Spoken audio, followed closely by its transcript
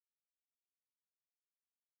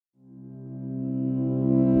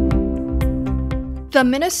The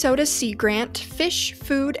Minnesota Sea Grant Fish,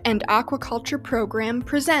 Food, and Aquaculture Program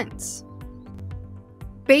presents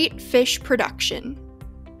Bait Fish Production,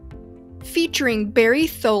 featuring Barry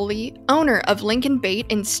Foley, owner of Lincoln Bait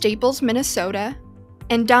in Staples, Minnesota,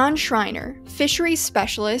 and Don Schreiner, fisheries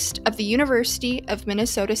specialist of the University of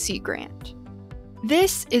Minnesota Sea Grant.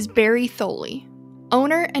 This is Barry Foley,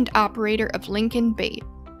 owner and operator of Lincoln Bait.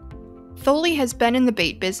 Foley has been in the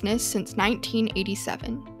bait business since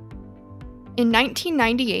 1987. In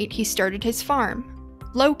 1998, he started his farm,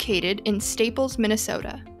 located in Staples,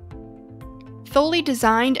 Minnesota. Foley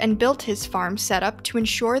designed and built his farm setup to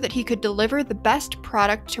ensure that he could deliver the best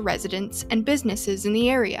product to residents and businesses in the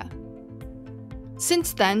area.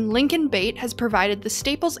 Since then, Lincoln Bait has provided the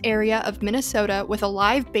Staples area of Minnesota with a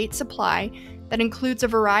live bait supply that includes a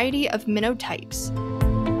variety of minnow types.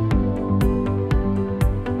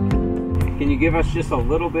 Can you give us just a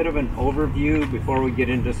little bit of an overview before we get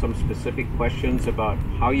into some specific questions about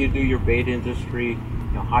how you do your bait industry,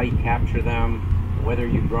 how you capture them, whether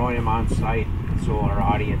you're growing them on site, so our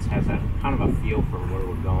audience has a kind of a feel for where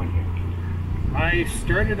we're going here? I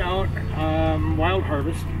started out wild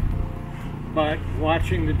harvest, but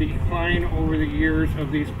watching the decline over the years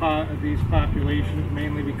of these populations,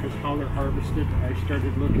 mainly because how they're harvested, I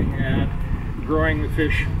started looking at growing the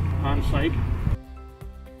fish on site.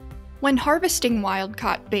 When harvesting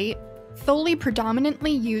wild-caught bait, Foley predominantly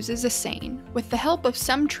uses a seine, with the help of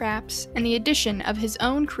some traps and the addition of his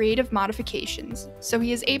own creative modifications, so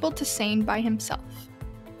he is able to seine by himself.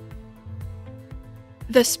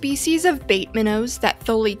 The species of bait minnows that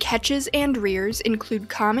Foley catches and rears include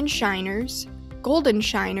common shiners, golden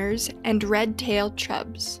shiners, and red-tailed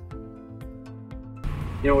chubs.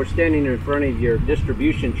 We're standing in front of your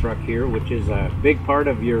distribution truck here, which is a big part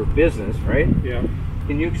of your business, right? Yeah.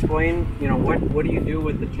 Can you explain, what do you do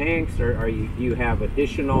with the tanks? Or do you have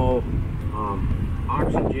additional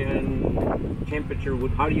oxygen, temperature?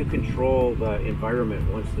 How do you control the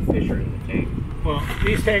environment once the fish are in the tank? Well,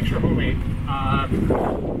 these tanks are homemade.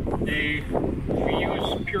 We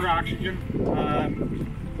use pure oxygen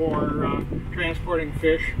for transporting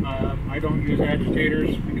fish. I don't use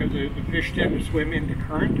agitators because the fish tend to swim into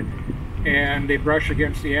current and they brush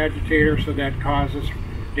against the agitator, so that causes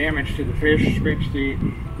damage to the fish, scrapes the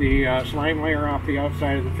slime layer off the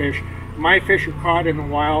outside of the fish. My fish are caught in the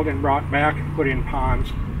wild and brought back and put in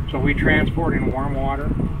ponds, so we transport in warm water.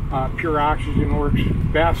 Pure oxygen works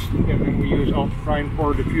best, and then we use ultrafine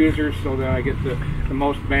pore diffusers so that I get the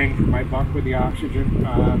most bang for my buck with the oxygen.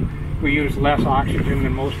 We use less oxygen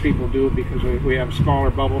than most people do because we have smaller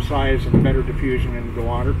bubble size and better diffusion into the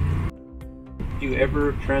water. Do you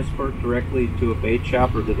ever transport directly to a bait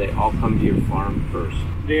shop, or do they all come to your farm first?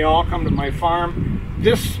 They all come to my farm.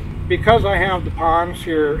 Because I have the ponds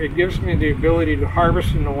here, it gives me the ability to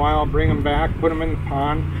harvest in the wild, bring them back, put them in the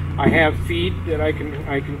pond. I have feed that I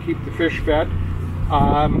can keep the fish fed,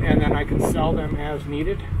 and then I can sell them as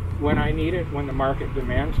needed, when I need it, when the market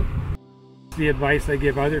demands it. The advice I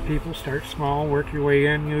give other people: start small, work your way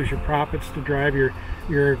in, use your profits to drive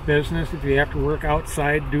your business. If you have to work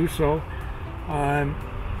outside, do so.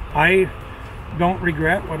 I don't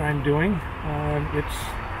regret what I'm doing.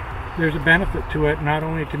 There's a benefit to it, not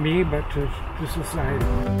only to me, but to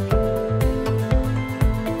society.